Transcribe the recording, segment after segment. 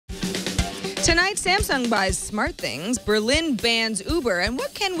Tonight, Samsung buys SmartThings, Berlin bans Uber, and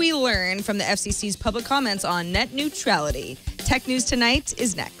what can we learn from the FCC's public comments on net neutrality? Tech News Tonight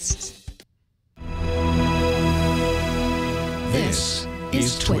is next. This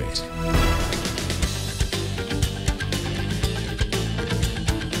is Twit.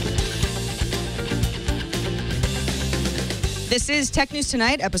 This is Tech News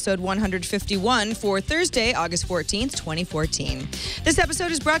Tonight, episode 151 for Thursday, August 14th, 2014. This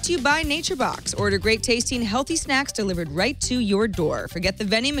episode is brought to you by NatureBox. Order great tasting, healthy snacks delivered right to your door. Forget the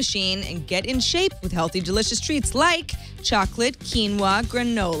vending machine and get in shape with healthy, delicious treats like chocolate quinoa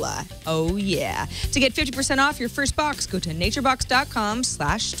granola. Oh yeah. To get 50% off your first box, go to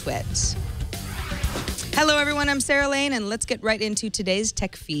naturebox.com/twit. Hello, everyone. I'm Sarah Lane, and let's get right into today's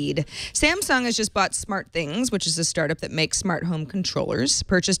tech feed. Samsung has just bought SmartThings, which is a startup that makes smart home controllers.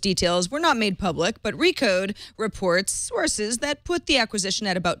 Purchase details were not made public, but Recode reports sources that put the acquisition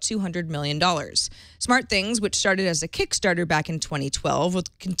at about $200 million. SmartThings, which started as a Kickstarter back in 2012, will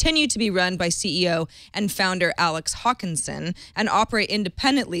continue to be run by CEO and founder Alex Hawkinson and operate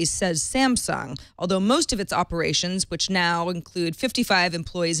independently, says Samsung, although most of its operations, which now include 55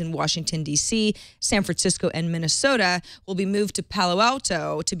 employees in Washington, D.C., San Francisco, and Minnesota, will be moved to Palo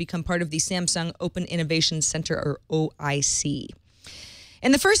Alto to become part of the Samsung Open Innovation Center, or OIC.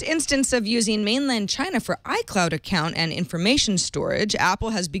 In the first instance of using mainland China for iCloud account and information storage,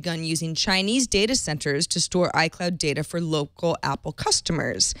 Apple has begun using Chinese data centers to store iCloud data for local Apple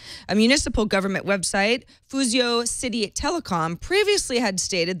customers. A municipal government website, Fuzhou City Telecom, previously had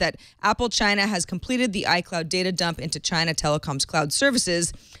stated that Apple China has completed the iCloud data dump into China Telecom's cloud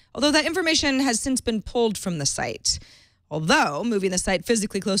services, although that information has since been pulled from the site. Although moving the site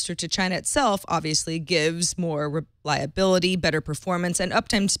physically closer to China itself obviously gives more reliability, better performance, and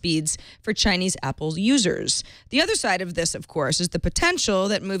uptime speeds for Chinese Apple users. The other side of this, of course, is the potential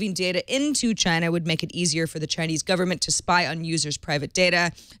that moving data into China would make it easier for the Chinese government to spy on users' private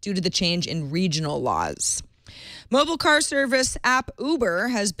data due to the change in regional laws. Mobile car service app Uber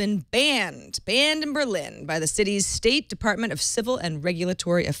has been banned in Berlin by the city's State Department of Civil and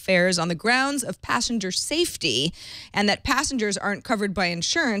Regulatory Affairs on the grounds of passenger safety and that passengers aren't covered by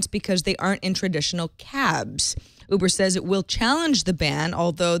insurance because they aren't in traditional cabs. Uber says it will challenge the ban,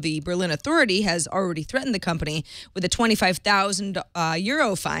 although the Berlin authority has already threatened the company with a 25,000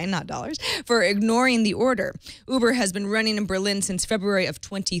 euro fine, not dollars, for ignoring the order. Uber has been running in Berlin since February of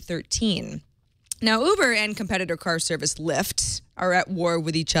 2013. Now, Uber and competitor car service Lyft are at war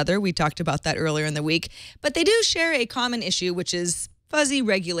with each other. We talked about that earlier in the week. But they do share a common issue, which is fuzzy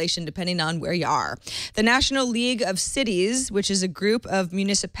regulation depending on where you are. The National League of Cities, which is a group of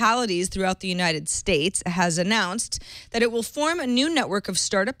municipalities throughout the United States, has announced that it will form a new network of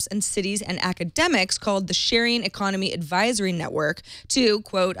startups and cities and academics called the Sharing Economy Advisory Network to,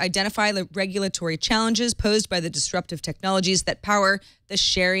 quote, identify the regulatory challenges posed by the disruptive technologies that power the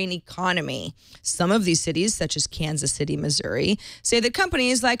sharing economy. Some of these cities, such as Kansas City, Missouri, say that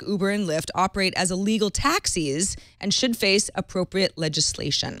companies like Uber and Lyft operate as illegal taxis and should face appropriate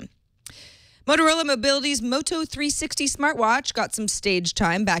legislation. Motorola Mobility's Moto 360 smartwatch got some stage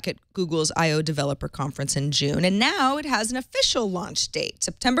time back at Google's I/O Developer Conference in June, and now it has an official launch date,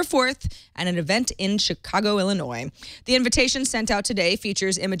 September 4th, and an event in Chicago, Illinois. The invitation sent out today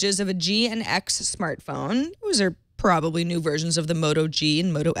features images of a G and X smartphone. Those are probably new versions of the Moto G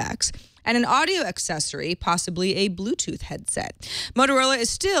and Moto X, and an audio accessory, possibly a Bluetooth headset. Motorola is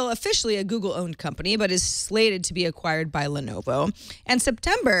still officially a Google-owned company, but is slated to be acquired by Lenovo. And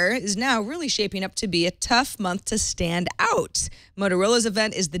September is now really shaping up to be a tough month to stand out. Motorola's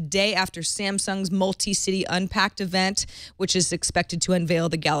event is the day after Samsung's multi-city Unpacked event, which is expected to unveil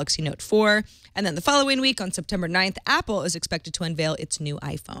the Galaxy Note 4. And then the following week, on September 9th, Apple is expected to unveil its new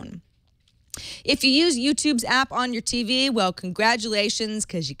iPhone. If you use YouTube's app on your TV, well, congratulations,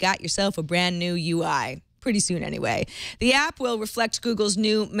 because you got yourself a brand new UI. Pretty soon anyway. The app will reflect Google's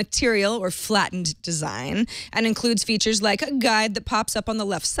new material or flattened design and includes features like a guide that pops up on the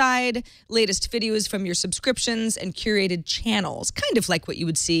left side, latest videos from your subscriptions, and curated channels, kind of like what you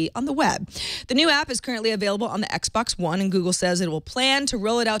would see on the web. The new app is currently available on the Xbox One, and Google says it will plan to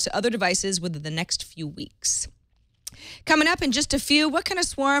roll it out to other devices within the next few weeks. Coming up in just a few, what can a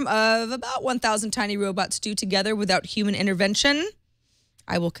swarm of about 1,000 tiny robots do together without human intervention?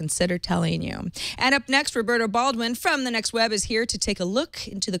 I will consider telling you. And up next, Roberto Baldwin from The Next Web is here to take a look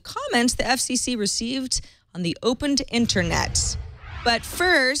into the comments the FCC received on the opened internet. But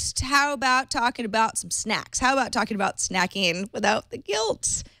first, how about talking about some snacks? How about talking about snacking without the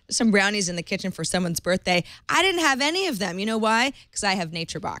guilt? some brownies in the kitchen for someone's birthday. I didn't have any of them. You know why? Because I have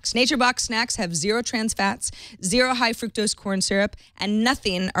NatureBox. NatureBox snacks have 0 trans fats, 0 high fructose corn syrup, and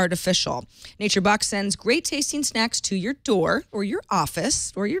nothing artificial. NatureBox sends great tasting snacks to your door or your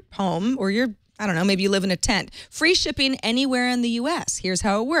office or your home or your, I don't know, maybe you live in a tent. Free shipping anywhere in the U.S. Here's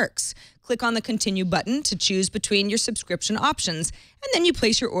how it works. Click on the continue button to choose between your subscription options, and then you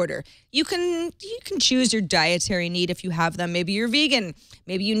place your order. You can choose your dietary need if you have them. Maybe you're vegan.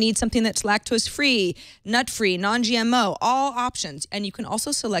 Maybe you need something that's lactose-free, nut-free, non-GMO, all options. And you can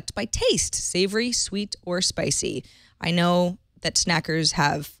also select by taste, savory, sweet, or spicy. I know that snackers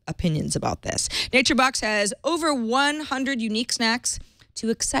have opinions about this. NatureBox has over 100 unique snacks to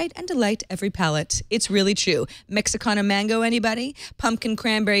excite and delight every palate. It's really true. Mexicana mango, anybody? Pumpkin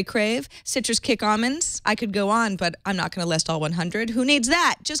cranberry crave? Citrus kick almonds? I could go on, but I'm not going to list all 100. Who needs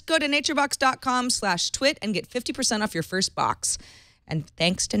that? Just go to naturebox.com/twit and get 50% off your first box. And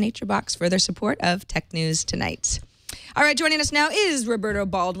thanks to NatureBox for their support of Tech News Tonight. All right, joining us now is Roberto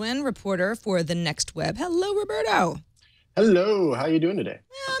Baldwin, reporter for The Next Web. Hello, Roberto. Hello. How are you doing today?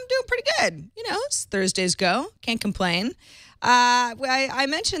 Yeah, I'm doing pretty good. You know, it's Thursdays go. Can't complain. I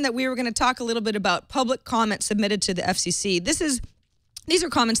mentioned that we were going to talk a little bit about public comments submitted to the FCC. These are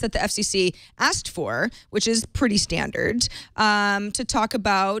comments that the FCC asked for, which is pretty standard, to talk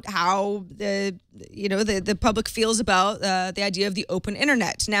about how the public feels about the idea of the open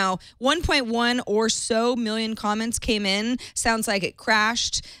internet. Now, 1.1 or so million comments came in. Sounds like it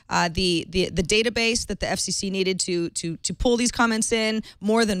crashed. The database that the FCC needed to pull these comments in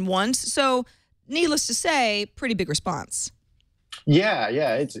more than once. So, needless to say, pretty big response. Yeah,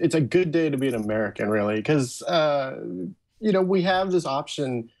 it's a good day to be an American, really, because we have this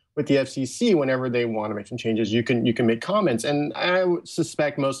option with the FCC whenever they want to make some changes. You can make comments, and I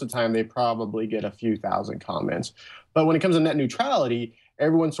suspect most of the time they probably get a few thousand comments. But when it comes to net neutrality,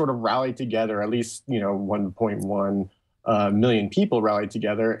 everyone sort of rallied together. At least 1.1 million people rallied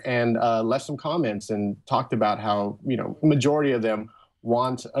together and left some comments and talked about how majority of them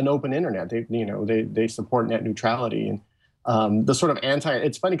want an open internet. They support net neutrality and.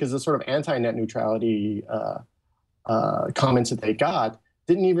 It's funny because the sort of anti-net neutrality comments that they got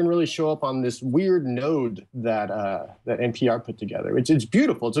didn't even really show up on this weird node that NPR put together. It's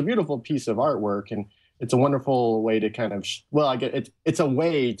beautiful. It's a beautiful piece of artwork, and it's a wonderful way to kind of it's a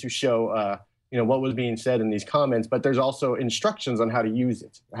way to show what was being said in these comments. But there's also instructions on how to use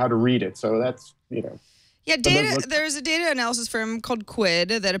it, how to read it. So that's Yeah, there's a data analysis firm called Quid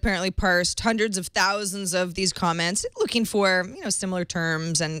that apparently parsed hundreds of thousands of these comments looking for, similar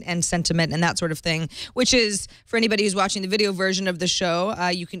terms and sentiment and that sort of thing, which is, for anybody who's watching the video version of the show,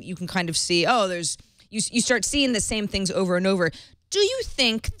 you can kind of see, you start seeing the same things over and over. Do you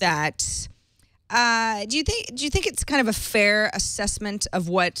think that, do you think it's kind of a fair assessment of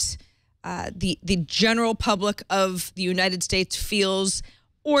what the general public of the United States feels?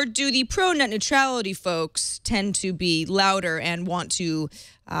 Or do the pro-net neutrality folks tend to be louder and want to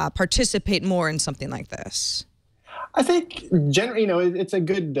participate more in something like this? I think generally, it's a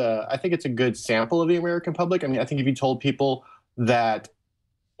good. I think it's a good sample of the American public. I mean, I think if you told people that,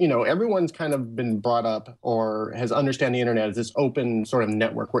 everyone's kind of been brought up or has understand the internet as this open sort of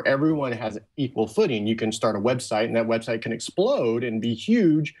network where everyone has equal footing. You can start a website, and that website can explode and be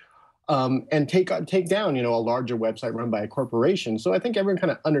huge. And take down, a larger website run by a corporation. So I think everyone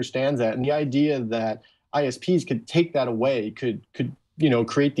kind of understands that, and the idea that ISPs could take that away, could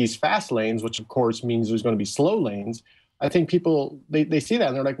create these fast lanes, which of course means there's going to be slow lanes. I think people they see that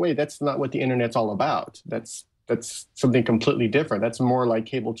and they're like, wait, that's not what the internet's all about. That's something completely different. That's more like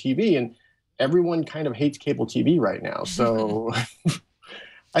cable TV, and everyone kind of hates cable TV right now. So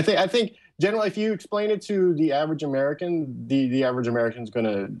I think generally, if you explain it to the average American, the average American is going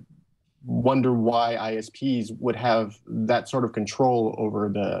to wonder why ISPs would have that sort of control over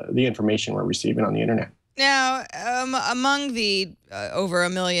the information we're receiving on the internet. Now, among the over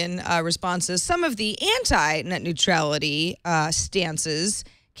 1 million responses, some of the anti-net neutrality stances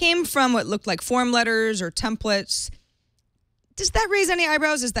came from what looked like form letters or templates. Does that raise any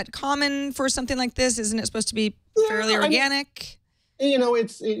eyebrows? Is that common for something like this? Isn't it supposed to be fairly organic?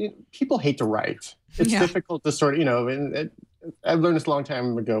 People hate to write. It's difficult to sort of, I've learned this a long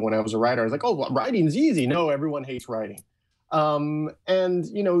time ago when I was a writer. I was like, oh, writing's easy. No, everyone hates writing. And,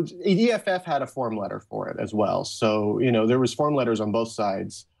 EFF had a form letter for it as well. So, there was form letters on both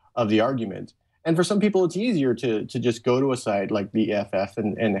sides of the argument. And for some people, it's easier to just go to a site like the EFF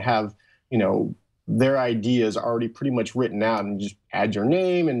and have, their ideas already pretty much written out and just add your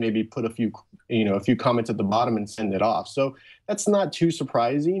name and maybe put a few, a few comments at the bottom and send it off. So that's not too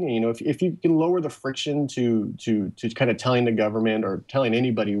surprising. If you can lower the friction to kind of telling the government or telling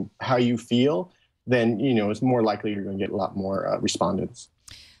anybody how you feel, then, it's more likely you're going to get a lot more respondents.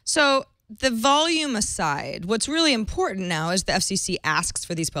 So the volume aside, what's really important now is the FCC asks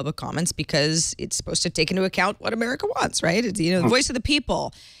for these public comments because it's supposed to take into account what America wants, right? It's, the voice of the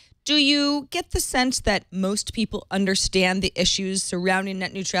people. Do you get the sense that most people understand the issues surrounding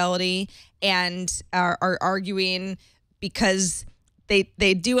net neutrality and are arguing because they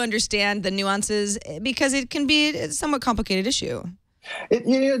do understand the nuances, because it can be a somewhat complicated issue? It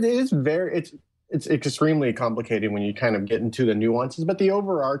is it's extremely complicated when you kind of get into the nuances, but the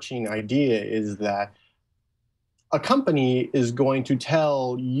overarching idea is that a company is going to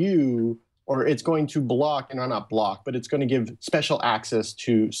tell you, or it's going to block, not block, but it's going to give special access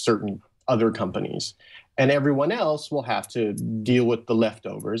to certain other companies. And everyone else will have to deal with the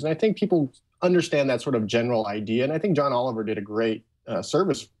leftovers. And I think people understand that sort of general idea. And I think John Oliver did a great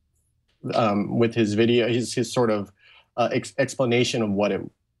service with his video, his sort of explanation of what it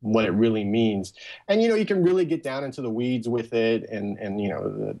really means. And, you can really get down into the weeds with it and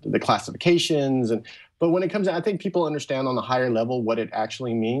the classifications. But when it comes to, I think people understand on the higher level what it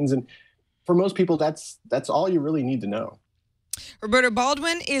actually means. And for most people, that's all you really need to know. Roberto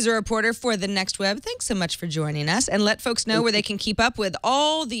Baldwin is a reporter for The Next Web. Thanks so much for joining us, and let folks know where they can keep up with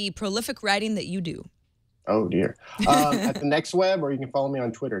all the prolific writing that you do. Oh, dear. At The Next Web, or you can follow me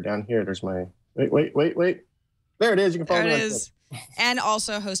on Twitter. Down here, there's my... Wait. There it is. You can follow me on Twitter. And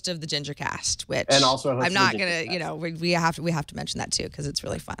also host of the Gingercast, which I'm not gonna, we have to mention that too because it's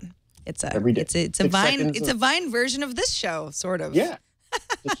really fun. It's a Vine version of this show, sort of. Yeah.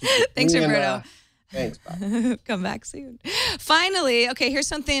 Thanks, Roberto. Thanks. Bye. Come back soon. Finally, okay, here's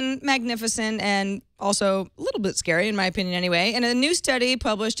something magnificent and also a little bit scary, in my opinion anyway. In a new study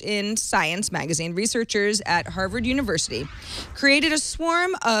published in Science magazine, researchers at Harvard University created a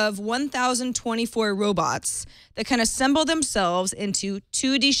swarm of 1,024 robots that can assemble themselves into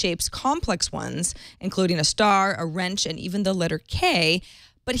 2D shapes, complex ones, including a star, a wrench, and even the letter K.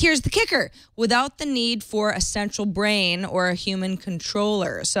 But here's the kicker, without the need for a central brain or a human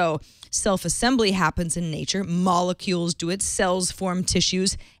controller. So self-assembly happens in nature. Molecules do it. Cells form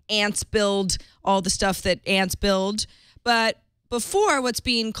tissues. Ants build all the stuff that ants build. But before what's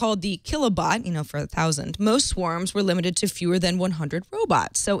being called the kilobot, for 1,000, most swarms were limited to fewer than 100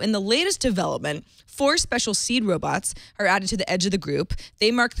 robots. So in the latest development, 4 special seed robots are added to the edge of the group.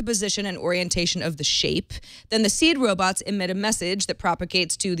 They mark the position and orientation of the shape. Then the seed robots emit a message that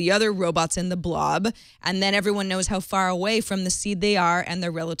propagates to the other robots in the blob. And then everyone knows how far away from the seed they are and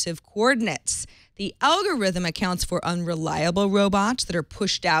their relative coordinates. The algorithm accounts for unreliable robots that are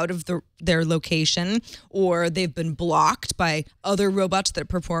pushed out of their location, or they've been blocked by other robots that are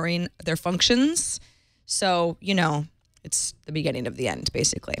performing their functions. So, it's the beginning of the end,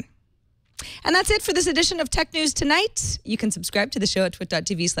 basically. And that's it for this edition of Tech News Tonight. You can subscribe to the show at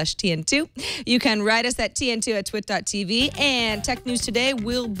twit.tv/TN2. You can write us at TN2@twit.tv. And Tech News Today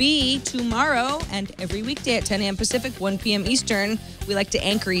will be tomorrow and every weekday at 10 a.m. Pacific, 1 p.m. Eastern. We like to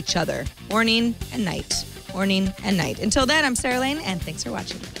anchor each other morning and night. Morning and night. Until then, I'm Sarah Lane, and thanks for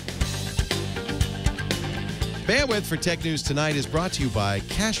watching. Bandwidth for Tech News Tonight is brought to you by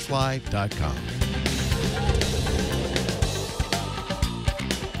CashFly.com.